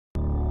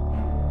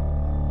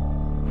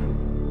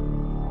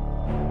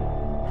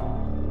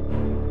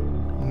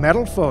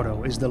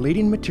MetalPhoto is the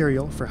leading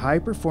material for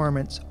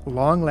high-performance,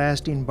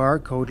 long-lasting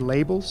barcode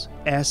labels,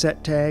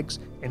 asset tags,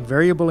 and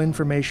variable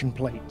information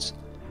plates.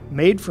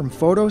 Made from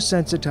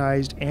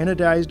photosensitized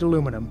anodized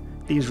aluminum,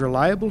 these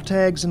reliable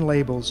tags and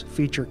labels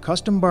feature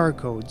custom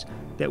barcodes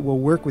that will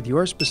work with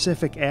your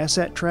specific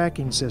asset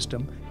tracking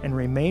system and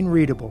remain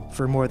readable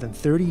for more than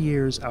 30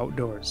 years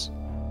outdoors.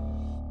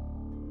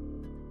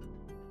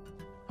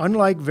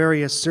 Unlike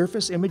various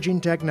surface imaging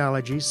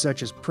technologies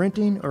such as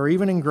printing or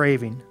even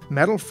engraving,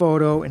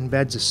 MetalPhoto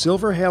embeds a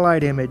silver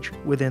halide image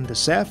within the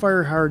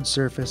sapphire hard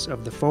surface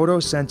of the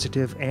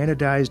photosensitive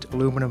anodized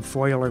aluminum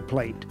foil or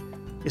plate.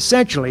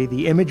 Essentially,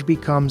 the image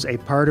becomes a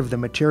part of the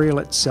material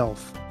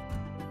itself.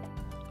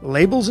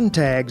 Labels and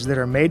tags that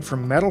are made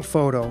from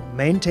MetalPhoto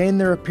maintain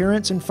their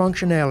appearance and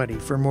functionality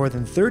for more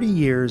than 30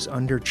 years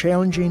under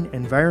challenging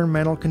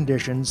environmental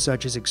conditions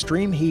such as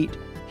extreme heat,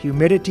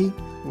 humidity,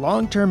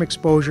 long-term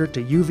exposure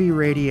to UV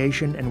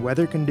radiation and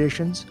weather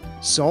conditions,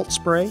 salt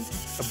spray,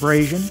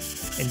 abrasion,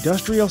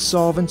 industrial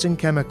solvents and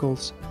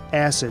chemicals,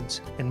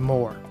 acids, and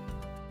more.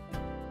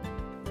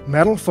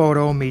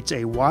 MetalPhoto meets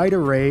a wide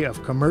array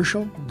of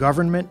commercial,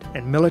 government,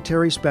 and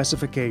military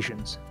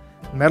specifications.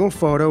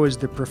 MetalPhoto is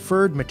the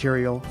preferred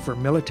material for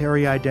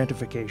military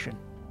identification.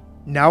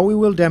 Now we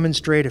will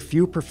demonstrate a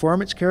few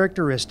performance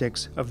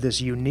characteristics of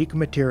this unique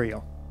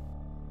material.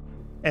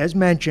 As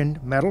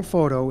mentioned,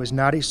 MetalPhoto is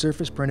not a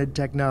surface-printed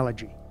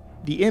technology.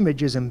 The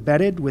image is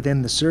embedded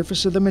within the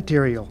surface of the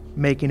material,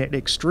 making it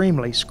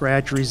extremely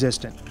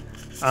scratch-resistant.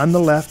 On the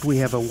left, we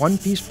have a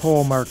one-piece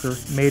pole marker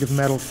made of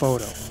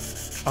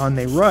MetalPhoto. On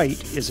the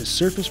right is a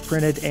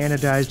surface-printed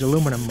anodized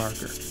aluminum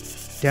marker.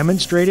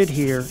 Demonstrated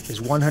here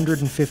is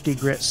 150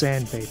 grit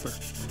sandpaper.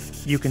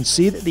 You can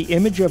see that the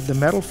image of the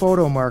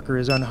MetalPhoto marker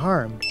is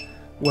unharmed,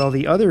 while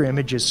the other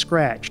image is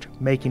scratched,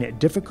 making it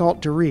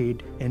difficult to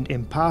read and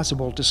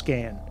impossible to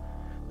scan.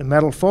 The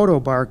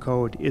MetalPhoto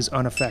barcode is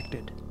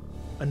unaffected.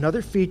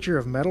 Another feature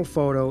of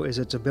MetalPhoto is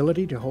its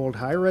ability to hold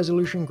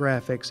high-resolution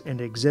graphics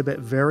and exhibit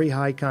very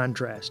high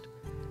contrast.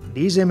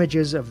 These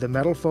images of the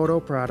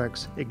MetalPhoto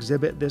products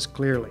exhibit this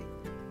clearly.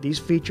 These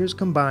features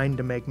combine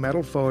to make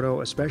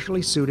MetalPhoto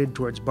especially suited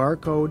towards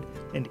barcode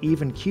and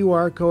even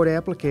QR code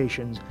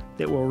applications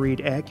that will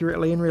read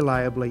accurately and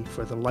reliably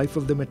for the life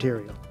of the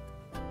material.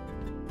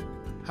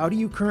 How do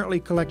you currently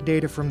collect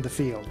data from the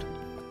field?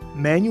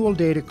 Manual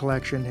data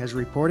collection has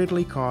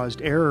reportedly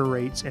caused error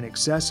rates in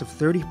excess of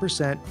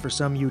 30% for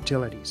some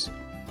utilities.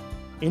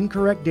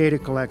 Incorrect data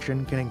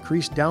collection can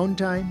increase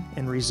downtime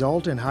and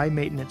result in high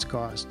maintenance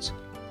costs.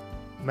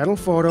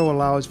 MetalPhoto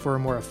allows for a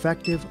more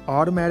effective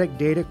automatic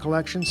data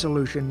collection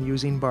solution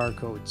using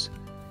barcodes.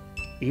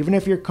 Even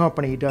if your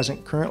company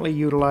doesn't currently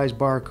utilize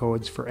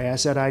barcodes for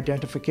asset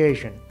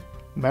identification,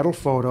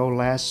 MetalPhoto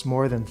lasts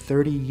more than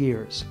 30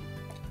 years.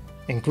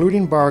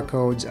 Including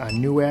barcodes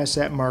on new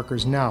asset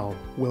markers now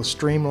will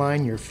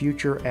streamline your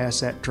future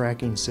asset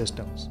tracking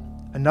systems.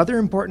 Another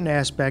important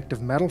aspect of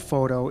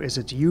MetalPhoto is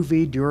its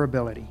UV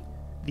durability.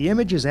 The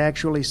image is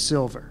actually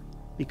silver.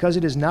 Because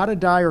it is not a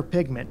dye or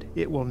pigment,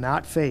 it will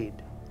not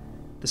fade.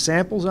 The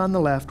samples on the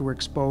left were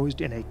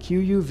exposed in a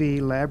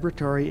QUV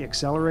laboratory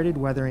accelerated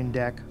weathering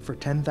deck for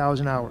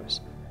 10,000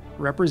 hours,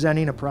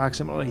 representing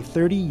approximately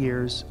 30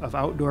 years of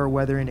outdoor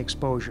weathering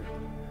exposure.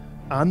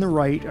 On the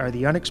right are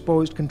the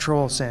unexposed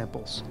control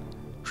samples.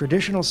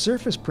 Traditional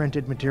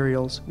surface-printed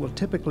materials will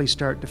typically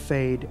start to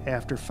fade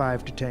after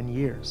 5 to 10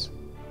 years.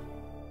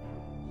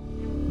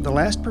 The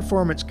last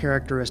performance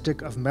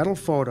characteristic of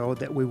MetalPhoto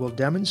that we will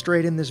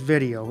demonstrate in this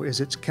video is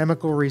its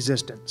chemical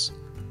resistance.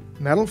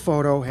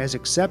 MetalPhoto has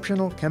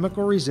exceptional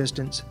chemical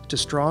resistance to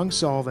strong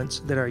solvents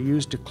that are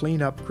used to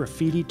clean up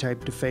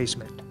graffiti-type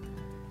defacement.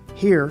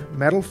 Here,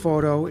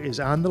 MetalPhoto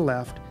is on the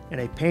left and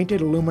a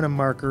painted aluminum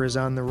marker is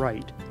on the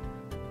right.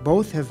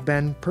 Both have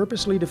been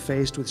purposely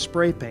defaced with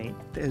spray paint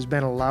that has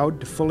been allowed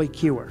to fully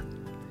cure.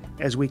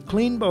 As we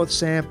clean both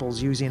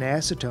samples using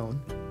acetone,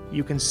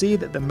 you can see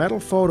that the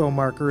MetalPhoto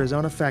marker is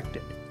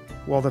unaffected,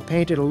 while the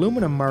painted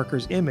aluminum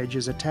marker's image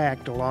is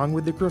attacked along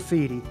with the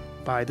graffiti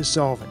by the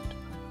solvent.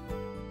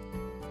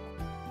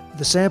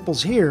 The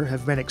samples here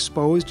have been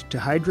exposed to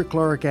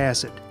hydrochloric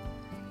acid.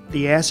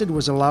 The acid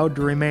was allowed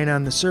to remain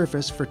on the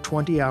surface for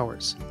 20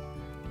 hours.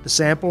 The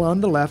sample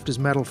on the left is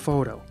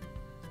MetalPhoto.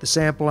 The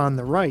sample on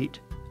the right,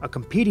 a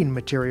competing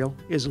material,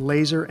 is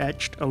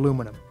laser-etched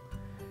aluminum.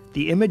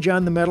 The image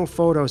on the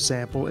MetalPhoto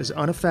sample is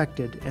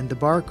unaffected and the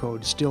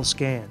barcode still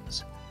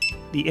scans.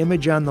 The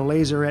image on the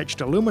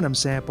laser-etched aluminum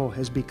sample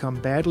has become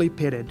badly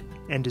pitted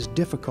and is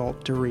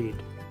difficult to read.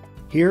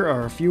 Here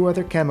are a few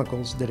other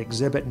chemicals that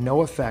exhibit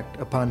no effect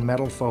upon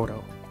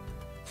MetalPhoto.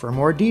 For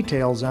more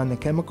details on the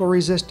chemical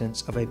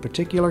resistance of a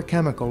particular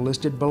chemical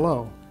listed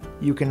below,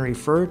 you can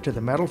refer to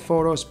the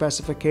MetalPhoto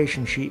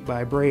specification sheet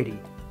by Brady,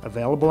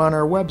 available on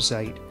our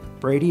website,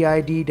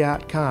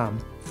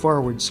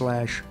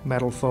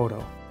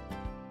 bradyid.com/MetalPhoto.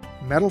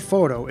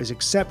 MetalPhoto is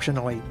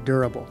exceptionally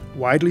durable,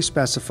 widely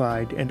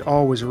specified, and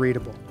always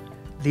readable.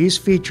 These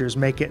features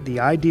make it the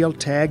ideal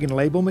tag and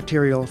label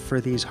material for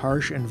these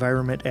harsh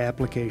environment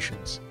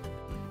applications.